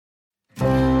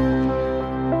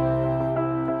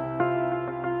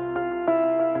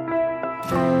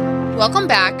Welcome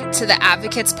back to the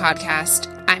Advocates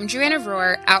Podcast. I'm Joanna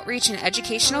Rohr, Outreach and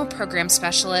Educational Program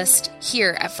Specialist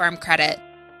here at Farm Credit.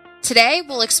 Today,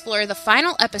 we'll explore the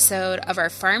final episode of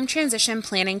our Farm Transition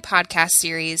Planning podcast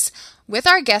series with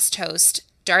our guest host,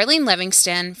 Darlene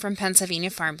Livingston from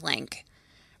Pennsylvania FarmLink.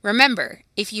 Remember,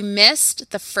 if you missed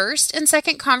the first and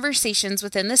second conversations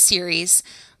within the series,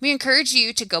 we encourage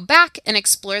you to go back and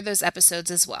explore those episodes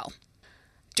as well.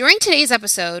 During today's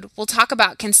episode, we'll talk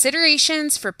about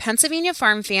considerations for Pennsylvania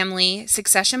farm family,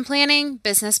 succession planning,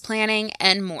 business planning,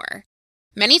 and more.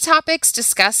 Many topics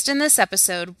discussed in this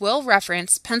episode will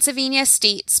reference Pennsylvania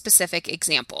state-specific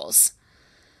examples.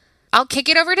 I'll kick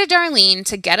it over to Darlene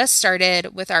to get us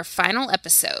started with our final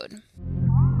episode.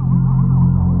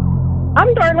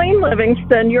 I'm Darlene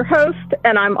Livingston, your host,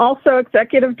 and I'm also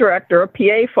Executive Director of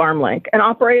PA FarmLink and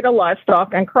operate a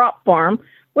livestock and crop farm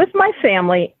with my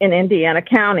family in Indiana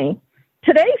County.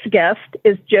 Today's guest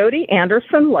is Jody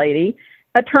Anderson Lady,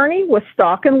 attorney with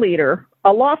Stock and Leader,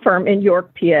 a law firm in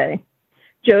York, PA.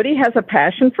 Jody has a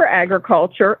passion for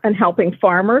agriculture and helping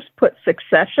farmers put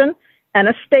succession and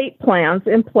estate plans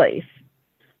in place.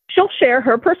 She'll share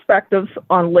her perspectives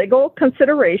on legal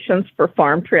considerations for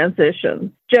farm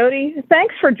transition. Jody,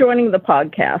 thanks for joining the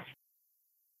podcast.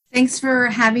 Thanks for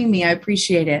having me. I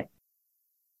appreciate it.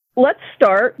 Let's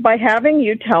start by having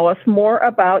you tell us more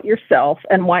about yourself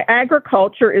and why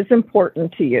agriculture is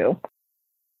important to you.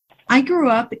 I grew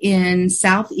up in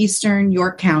southeastern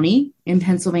York County in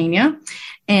Pennsylvania,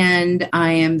 and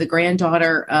I am the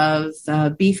granddaughter of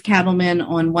beef cattlemen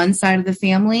on one side of the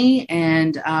family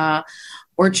and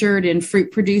orchard and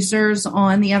fruit producers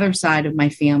on the other side of my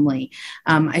family.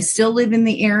 I still live in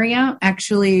the area,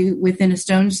 actually within a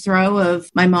stone's throw of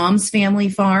my mom's family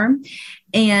farm.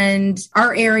 And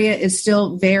our area is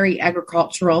still very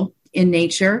agricultural in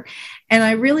nature. And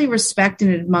I really respect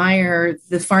and admire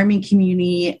the farming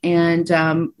community and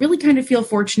really kind of feel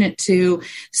fortunate to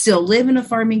still live in a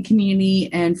farming community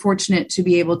and fortunate to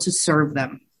be able to serve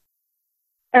them.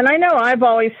 And I know I've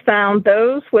always found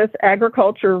those with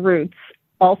agriculture roots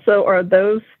also are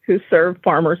those who serve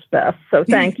farmers best. So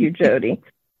thank you, Jody.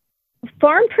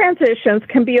 Farm transitions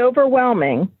can be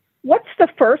overwhelming. What's the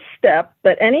first step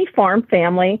that any farm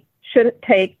family should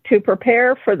take to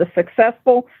prepare for the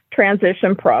successful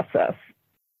transition process?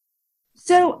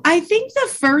 So I think the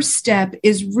first step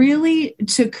is really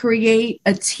to create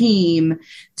a team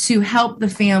to help the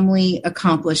family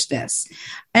accomplish this.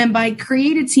 And by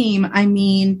create a team, I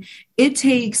mean, it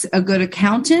takes a good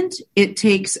accountant, it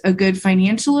takes a good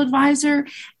financial advisor,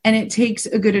 and it takes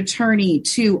a good attorney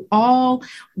to all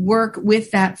work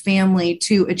with that family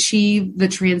to achieve the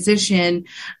transition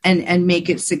and make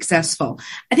it successful.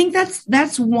 I think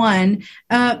that's one.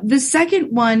 The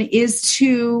second one is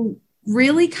to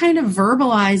really kind of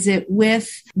verbalize it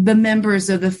with the members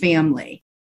of the family.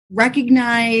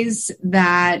 Recognize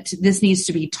that this needs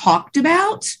to be talked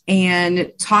about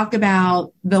and talk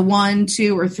about the 1,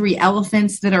 2, or 3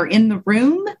 elephants that are in the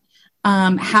room.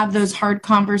 Have those hard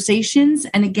conversations.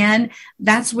 And again,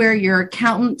 that's where your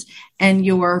accountant and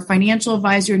your financial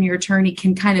advisor and your attorney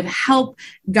can kind of help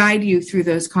guide you through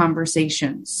those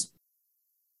conversations.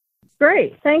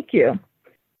 Great. Thank you.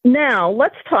 Now,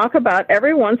 let's talk about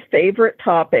everyone's favorite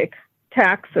topic,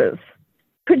 taxes.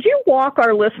 Could you walk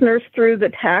our listeners through the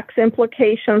tax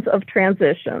implications of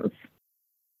transitions?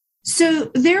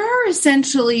 So there are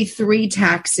essentially 3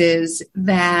 taxes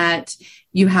that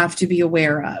you have to be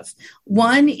aware of.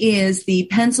 One is the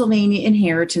Pennsylvania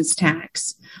inheritance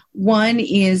tax. One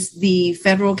is the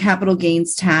federal capital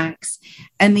gains tax,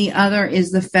 and the other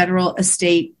is the federal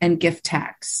estate and gift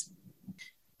tax.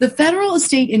 The federal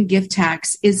estate and gift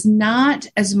tax is not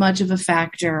as much of a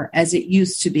factor as it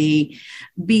used to be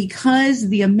because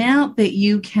the amount that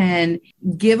you can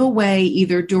give away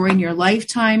either during your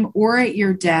lifetime or at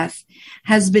your death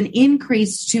has been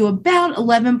increased to about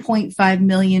 $11.5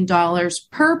 million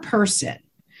per person.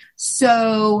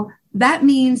 So that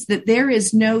means that there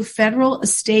is no federal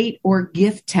estate or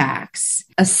gift tax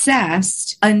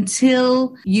assessed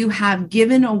until you have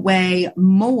given away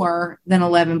more than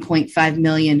 $11.5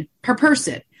 million per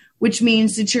person, which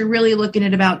means that you're really looking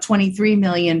at about $23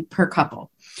 million per couple.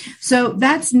 So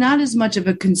that's not as much of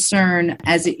a concern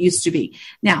as it used to be.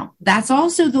 Now, that's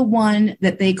also the one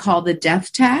that they call the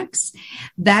death tax.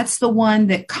 That's the one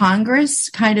that Congress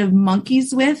kind of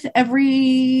monkeys with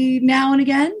every now and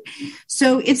again.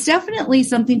 So it's definitely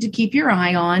something to keep your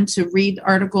eye on, to read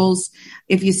articles.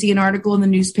 If you see an article in the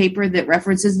newspaper that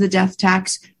references the death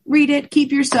tax, read it,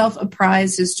 keep yourself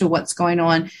apprised as to what's going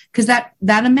on, because that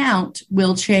amount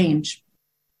will change.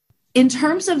 In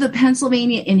terms of the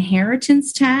Pennsylvania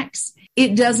inheritance tax,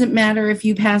 it doesn't matter if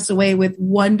you pass away with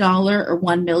 $1 or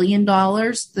 $1 million.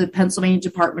 The Pennsylvania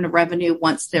Department of Revenue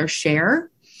wants their share.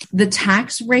 The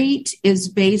tax rate is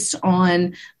based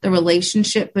on the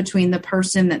relationship between the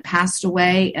person that passed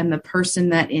away and the person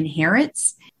that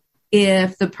inherits.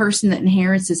 If the person that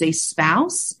inherits is a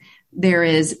spouse, there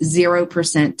is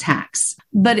 0% tax.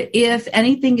 But if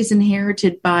anything is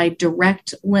inherited by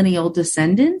direct lineal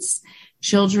descendants,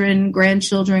 children,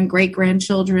 grandchildren,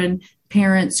 great-grandchildren,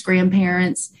 parents,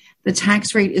 grandparents, the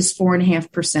tax rate is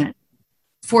 4.5%.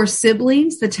 For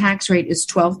siblings, the tax rate is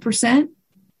 12%.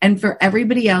 And for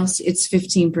everybody else, it's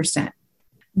 15%.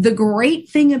 The great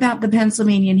thing about the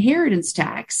Pennsylvania inheritance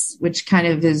tax, which kind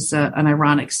of is an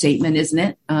ironic statement, isn't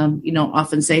it? You don't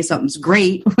often say something's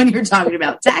great when you're talking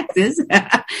about taxes.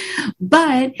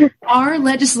 But our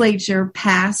legislature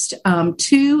passed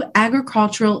 2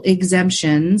 agricultural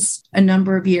exemptions a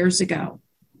number of years ago,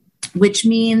 which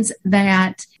means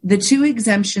that the 2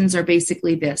 exemptions are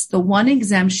basically this. The one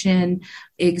exemption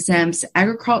exempts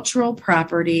agricultural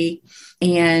property,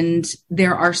 and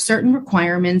there are certain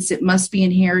requirements. It must be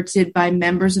inherited by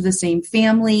members of the same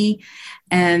family,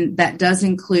 and that does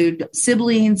include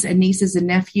siblings and nieces and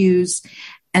nephews.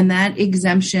 And that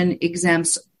exemption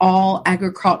exempts all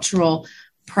agricultural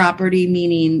property,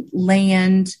 meaning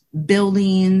land,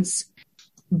 buildings,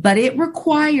 but it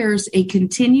requires a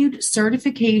continued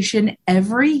certification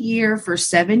every year for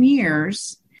 7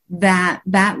 years that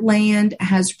land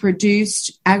has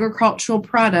produced agricultural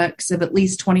products of at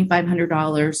least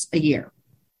 $2,500 a year.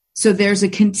 So there's a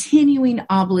continuing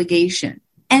obligation,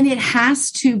 and it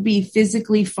has to be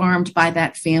physically farmed by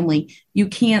that family. You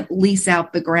can't lease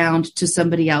out the ground to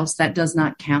somebody else. That does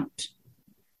not count.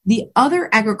 The other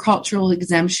agricultural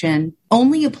exemption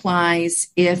only applies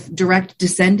if direct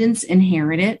descendants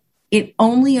inherit it. It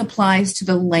only applies to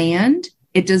the land.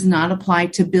 It does not apply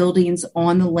to buildings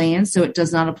on the land, so it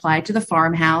does not apply to the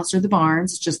farmhouse or the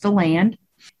barns, just the land.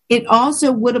 It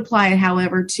also would apply,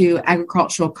 however, to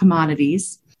agricultural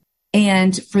commodities.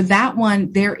 And for that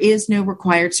one, there is no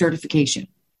required certification.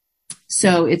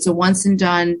 So it's a once and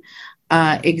done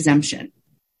exemption.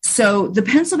 So the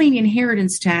Pennsylvania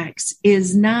inheritance tax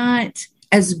is not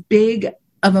as big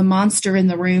of a monster in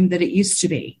the room that it used to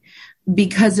be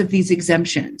because of these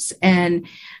exemptions. And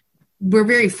we're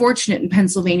very fortunate in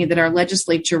Pennsylvania that our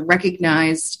legislature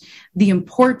recognized the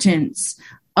importance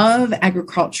of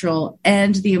agricultural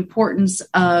and the importance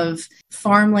of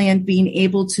farmland being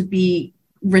able to be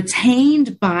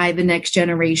retained by the next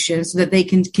generation so that they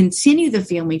can continue the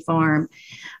family farm,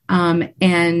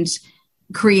 and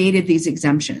created these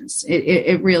exemptions.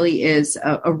 It really is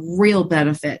a real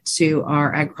benefit to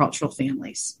our agricultural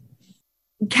families.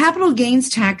 Capital gains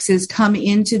taxes come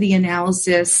into the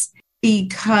analysis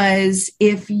because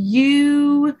if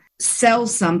you sell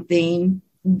something,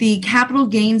 the capital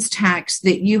gains tax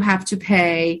that you have to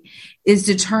pay is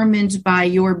determined by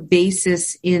your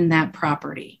basis in that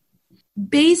property.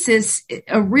 Basis,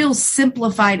 a real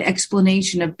simplified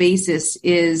explanation of basis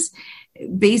is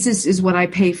what I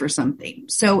pay for something.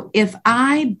 So if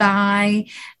I buy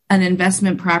an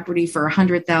investment property for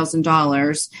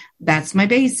 $100,000, that's my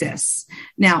basis.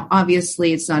 Now,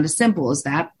 obviously, it's not as simple as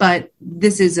that, but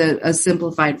this is a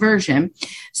simplified version.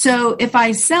 So if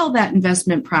I sell that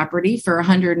investment property for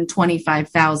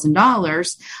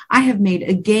 $125,000, I have made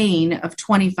a gain of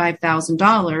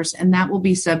 $25,000, and that will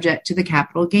be subject to the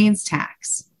capital gains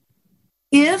tax.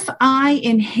 If I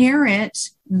inherit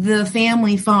the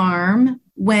family farm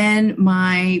when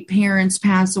my parents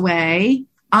pass away,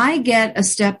 I get a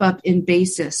step up in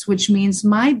basis, which means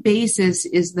my basis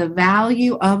is the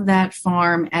value of that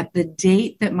farm at the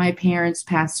date that my parents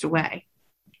passed away.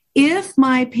 If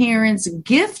my parents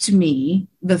gift me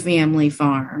the family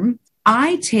farm,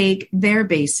 I take their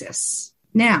basis.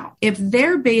 Now, if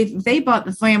they bought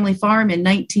the family farm in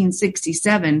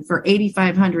 1967 for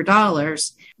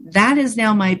 $8,500, that is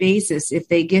now my basis if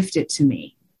they gift it to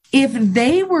me. If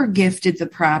they were gifted the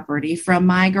property from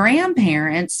my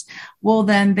grandparents, well,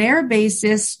 then their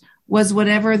basis was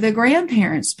whatever the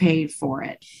grandparents paid for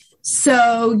it.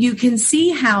 So you can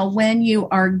see how when you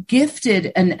are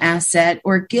gifted an asset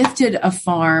or gifted a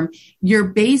farm, your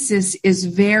basis is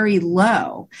very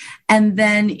low. And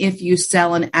then if you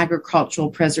sell an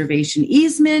agricultural preservation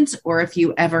easement, or if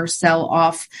you ever sell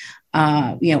off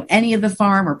any of the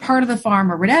farm or part of the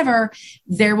farm or whatever,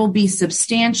 there will be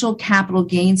substantial capital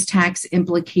gains tax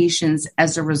implications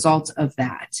as a result of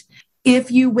that.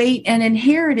 If you wait and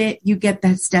inherit it, you get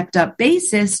that stepped up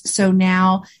basis. So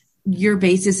now your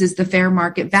basis is the fair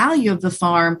market value of the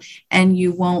farm, and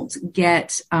you won't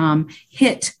get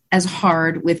hit as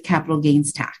hard with capital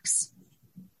gains tax.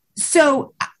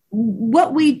 So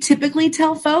what we typically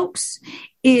tell folks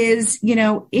is,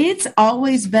 it's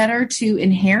always better to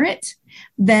inherit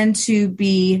than to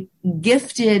be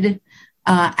gifted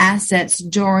assets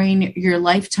during your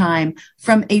lifetime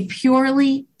from a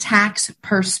purely tax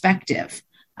perspective.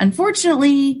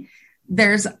 Unfortunately,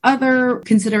 there's other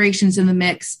considerations in the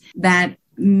mix that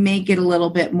make it a little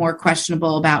bit more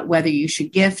questionable about whether you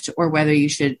should gift or whether you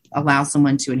should allow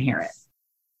someone to inherit.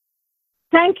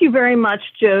 Thank you very much,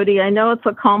 Jody. I know it's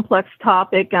a complex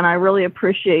topic, and I really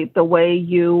appreciate the way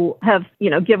you have,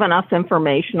 given us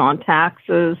information on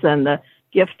taxes and the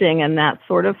gifting and that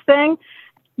sort of thing.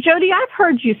 Jody, I've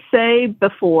heard you say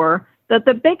before that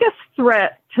the biggest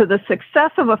threat to the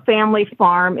success of a family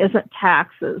farm isn't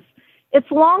taxes. It's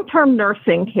long-term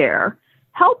nursing care.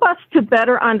 Help us to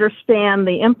better understand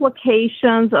the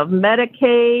implications of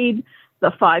Medicaid,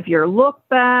 the 5-year look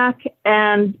back,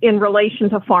 and in relation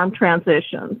to farm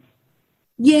transitions.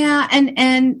 Yeah,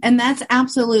 and that's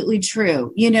absolutely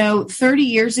true. 30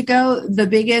 years ago, the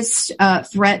biggest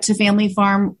threat to family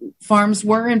farms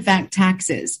were, in fact,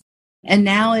 taxes. And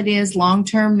now it is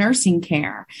long-term nursing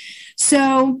care.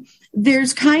 So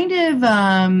there's kind of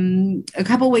a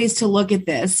couple ways to look at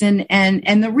this.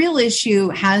 And the real issue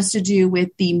has to do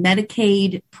with the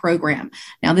Medicaid program.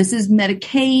 Now, this is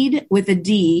Medicaid with a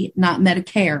D, not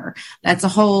Medicare. That's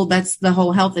the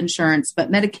whole health insurance.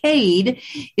 But Medicaid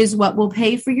is what will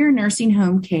pay for your nursing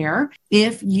home care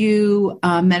if you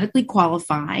medically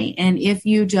qualify and if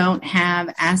you don't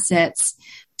have assets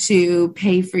to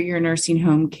pay for your nursing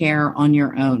home care on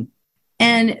your own.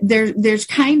 And there's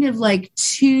kind of like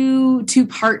two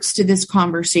parts to this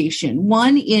conversation.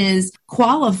 One is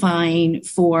qualifying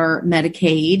for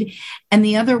Medicaid, and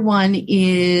the other one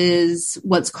is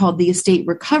what's called the Estate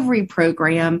Recovery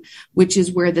Program, which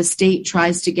is where the state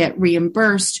tries to get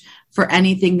reimbursed for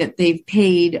anything that they've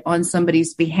paid on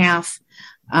somebody's behalf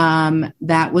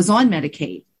that was on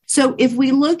Medicaid. So if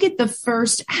we look at the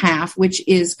first half, which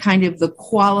is kind of the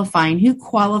qualifying, who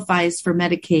qualifies for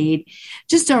Medicaid,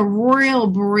 just a real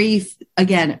brief,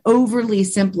 again, overly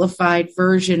simplified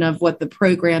version of what the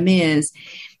program is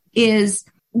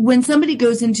when somebody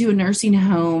goes into a nursing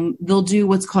home, they'll do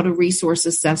what's called a resource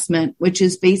assessment, which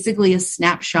is basically a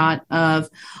snapshot of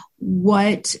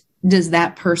what does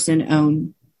that person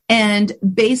own. And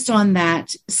based on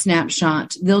that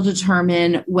snapshot, they'll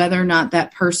determine whether or not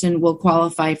that person will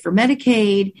qualify for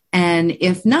Medicaid. And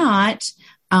if not,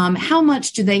 how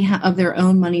much do they of their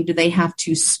own money do they have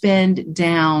to spend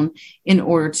down in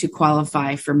order to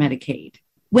qualify for Medicaid?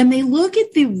 When they look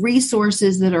at the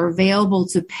resources that are available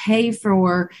to pay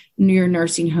for your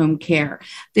nursing home care,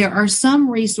 there are some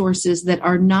resources that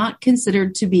are not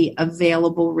considered to be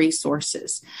available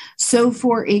resources. So,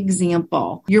 for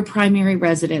example, your primary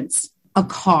residence, a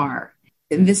car,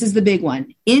 and this is the big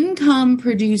one, income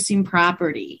producing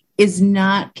property is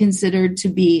not considered to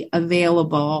be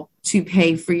available to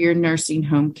pay for your nursing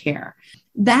home care.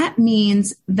 That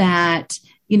means that,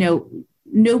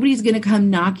 nobody's going to come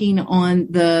knocking on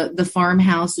the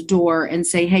farmhouse door and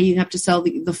say, hey, you have to sell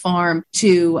the farm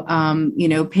to,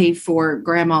 pay for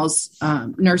grandma's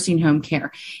nursing home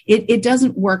care. It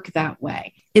doesn't work that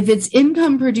way. If it's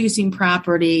income producing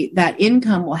property, that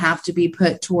income will have to be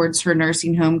put towards her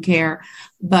nursing home care,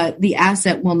 but the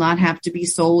asset will not have to be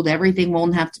sold. Everything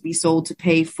won't have to be sold to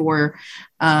pay for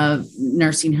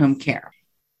nursing home care.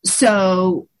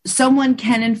 So someone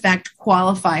can, in fact,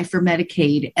 qualify for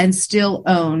Medicaid and still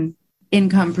own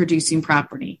income-producing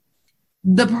property.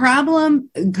 The problem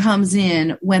comes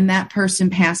in when that person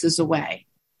passes away.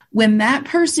 When that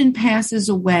person passes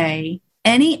away,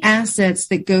 any assets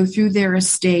that go through their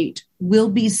estate will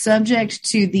be subject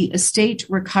to the Estate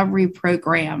Recovery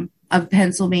Program of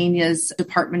Pennsylvania's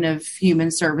Department of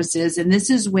Human Services. And this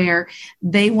is where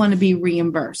they want to be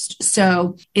reimbursed.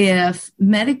 So if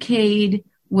Medicaid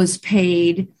was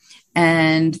paid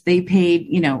and they paid,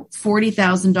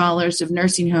 $40,000 of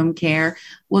nursing home care,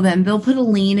 well, then they'll put a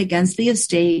lien against the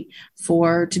estate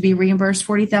to be reimbursed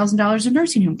 $40,000 of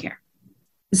nursing home care.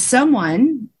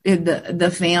 Someone,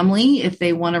 the family, if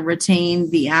they want to retain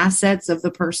the assets of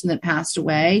the person that passed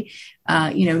away,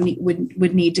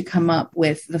 would need to come up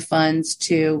with the funds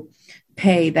to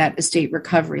pay that estate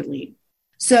recovery lien.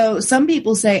 So some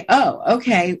people say, oh,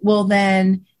 okay, well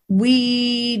then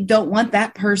we don't want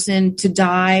that person to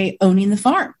die owning the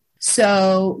farm.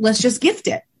 So let's just gift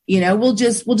it. We'll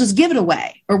just give it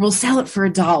away, or we'll sell it for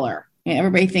 $1.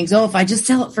 Everybody thinks, oh, if I just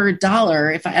sell it for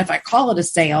 $1, if I call it a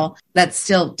sale, that's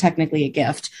still technically a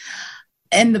gift.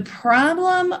 And the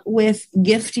problem with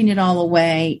gifting it all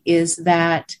away is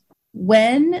that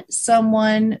when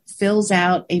someone fills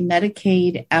out a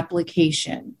Medicaid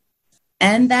application,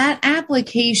 and that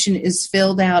application is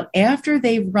filled out after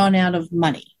they've run out of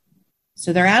money.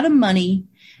 So they're out of money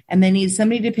and they need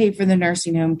somebody to pay for the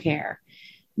nursing home care.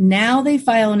 Now they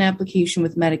file an application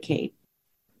with Medicaid.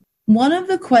 One of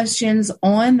the questions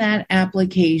on that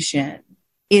application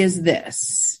is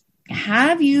this: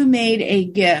 have you made a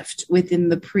gift within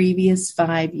the previous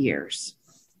 5 years?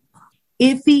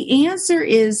 If the answer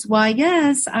is, why,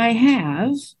 yes, I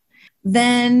have,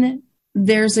 then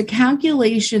there's a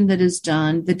calculation that is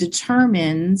done that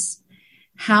determines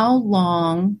how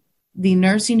long the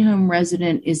nursing home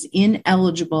resident is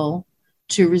ineligible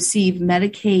to receive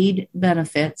Medicaid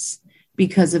benefits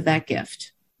because of that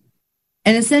gift.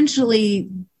 And essentially,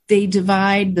 they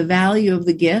divide the value of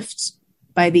the gift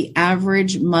by the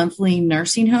average monthly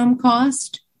nursing home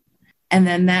cost. And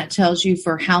then that tells you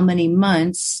for how many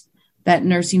months that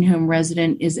nursing home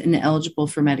resident is ineligible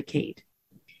for Medicaid.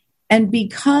 And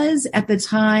because at the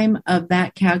time of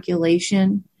that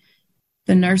calculation,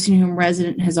 the nursing home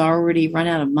resident has already run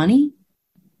out of money,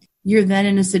 you're then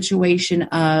in a situation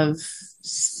of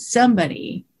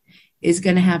somebody is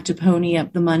going to have to pony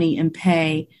up the money and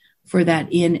pay for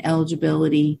that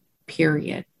ineligibility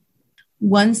period.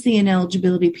 Once the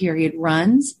ineligibility period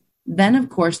runs, then of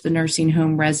course the nursing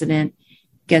home resident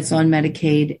gets on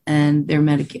Medicaid and their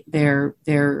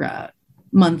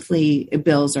monthly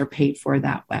bills are paid for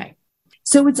that way.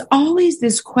 So it's always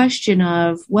this question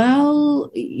of,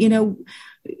 well,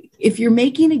 if you're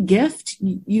making a gift,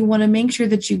 you want to make sure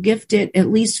that you gift it at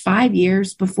least 5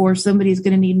 years before somebody's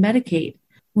going to need Medicaid.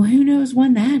 Well, who knows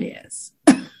when that is?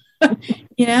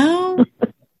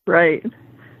 Right.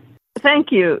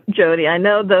 Thank you, Jody. I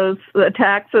know the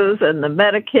taxes and the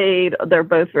Medicaid, they're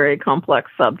both very complex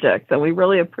subjects, and we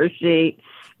really appreciate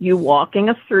you walking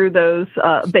us through those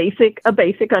basic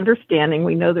understanding.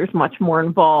 We know there's much more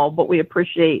involved, but we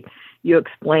appreciate you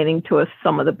explaining to us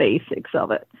some of the basics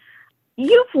of it.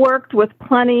 You've worked with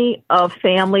plenty of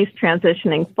families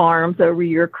transitioning farms over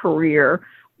your career.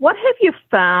 What have you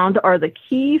found are the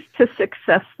keys to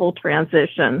successful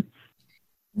transition?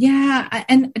 Yeah.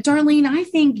 And Darlene, I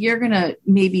think you're going to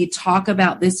maybe talk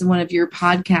about this in one of your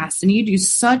podcasts, and you do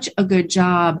such a good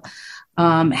job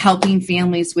helping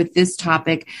families with this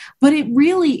topic, but it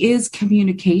really is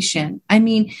communication. I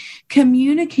mean,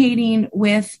 communicating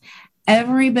with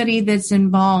everybody that's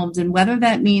involved, and whether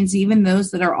that means even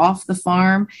those that are off the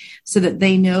farm, so that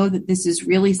they know that this is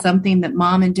really something that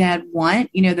mom and dad want,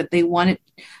 that they want it,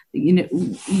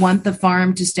 want the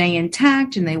farm to stay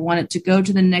intact and they want it to go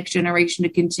to the next generation to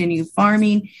continue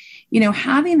farming.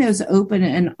 Having those open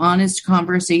and honest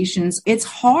conversations, it's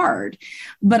hard,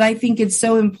 but I think it's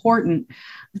so important.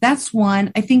 That's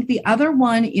one. I think the other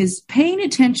one is paying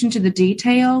attention to the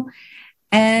detail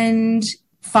and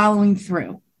following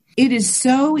through. It is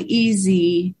so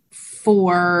easy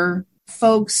for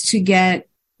folks to get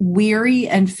weary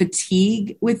and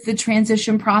fatigue with the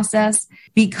transition process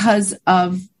because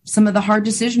of some of the hard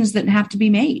decisions that have to be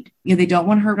made. They don't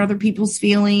want to hurt other people's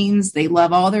feelings. They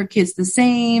love all their kids the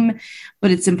same,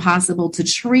 but it's impossible to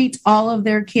treat all of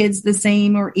their kids the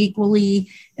same or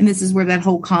equally. And this is where that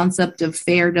whole concept of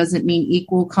fair doesn't mean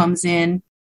equal comes in.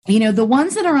 The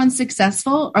ones that are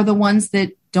unsuccessful are the ones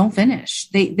that don't finish.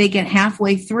 They get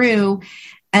halfway through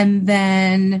and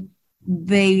then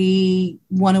they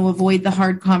want to avoid the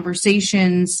hard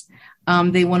conversations.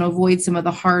 They want to avoid some of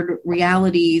the hard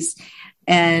realities.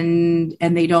 And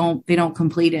they don't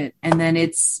complete it. And then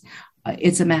it's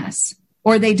a mess.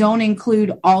 Or they don't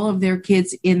include all of their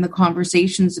kids in the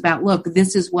conversations about, look,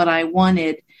 this is what I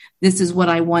wanted. This is what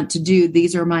I want to do.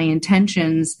 These are my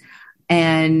intentions.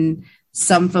 And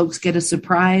some folks get a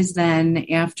surprise then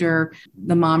after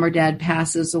the mom or dad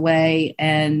passes away,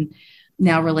 and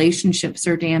now relationships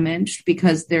are damaged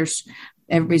because there's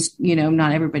everybody's,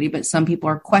 not everybody, but some people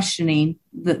are questioning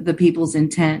the people's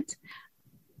intent.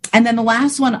 And then the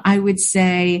last one I would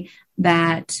say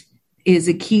that is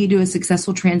a key to a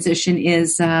successful transition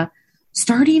is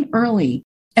starting early.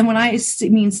 And when I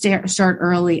mean start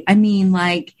early, I mean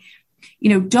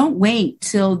don't wait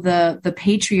till the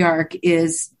patriarch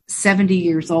is 70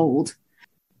 years old.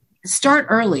 Start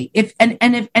early. If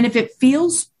it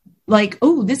feels like,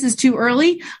 oh, this is too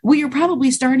early, well, you're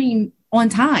probably starting on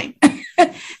time.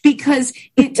 Because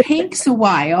it takes a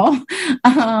while.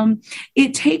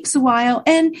 It takes a while.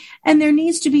 And there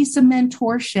needs to be some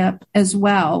mentorship as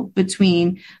well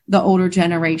between the older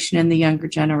generation and the younger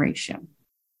generation.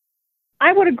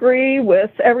 I would agree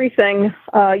with everything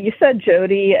you said,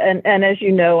 Jody. And as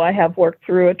you know, I have worked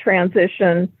through a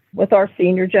transition with our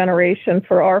senior generation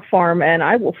for our farm. And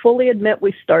I will fully admit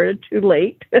we started too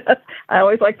late. I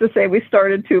always like to say we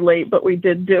started too late, but we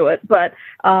did do it. But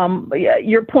yeah,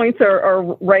 your points are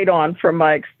right on from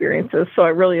my experiences. So I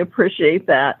really appreciate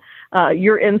that.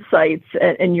 Your insights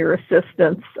and your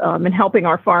assistance in helping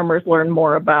our farmers learn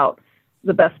more about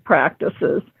the best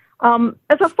practices.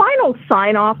 As a final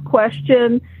sign-off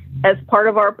question, as part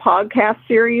of our podcast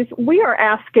series, we are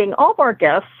asking all of our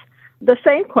guests the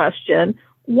same question.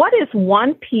 What is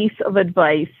one piece of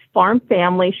advice farm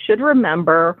families should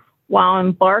remember while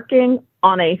embarking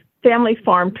on a family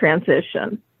farm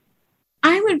transition?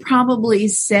 I would probably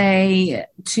say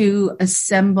to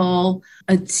assemble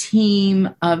a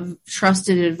team of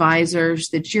trusted advisors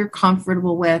that you're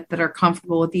comfortable with, that are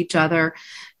comfortable with each other,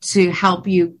 to help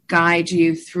you, guide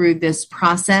you through this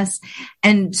process,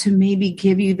 and to maybe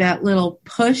give you that little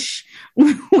push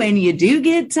when you do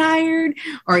get tired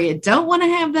or you don't want to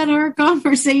have that hard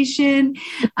conversation.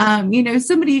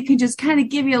 Somebody who can just kind of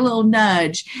give you a little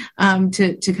nudge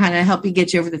to kind of help you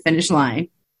get you over the finish line.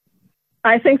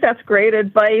 I think that's great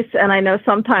advice, and I know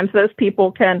sometimes those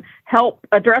people can help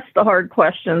address the hard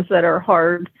questions that are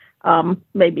hard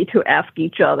maybe to ask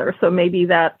each other. So maybe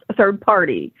that third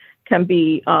party can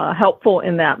be helpful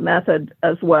in that method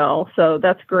as well. So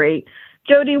that's great.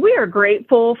 Jody, we are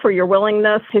grateful for your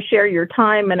willingness to share your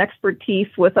time and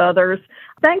expertise with others.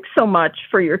 Thanks so much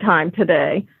for your time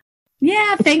today.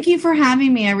 Yeah, thank you for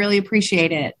having me. I really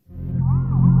appreciate it.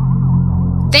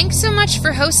 Thanks so much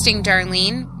for hosting,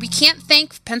 Darlene. We can't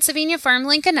thank Pennsylvania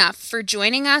FarmLink enough for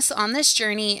joining us on this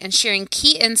journey and sharing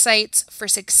key insights for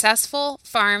successful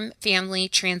farm family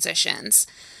transitions.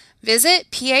 Visit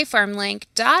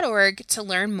pafarmlink.org to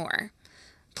learn more.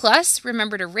 Plus,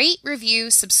 remember to rate,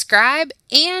 review, subscribe,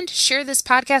 and share this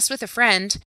podcast with a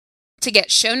friend. To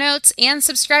get show notes and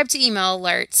subscribe to email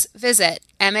alerts, visit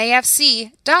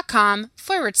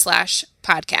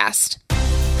mafc.com/podcast.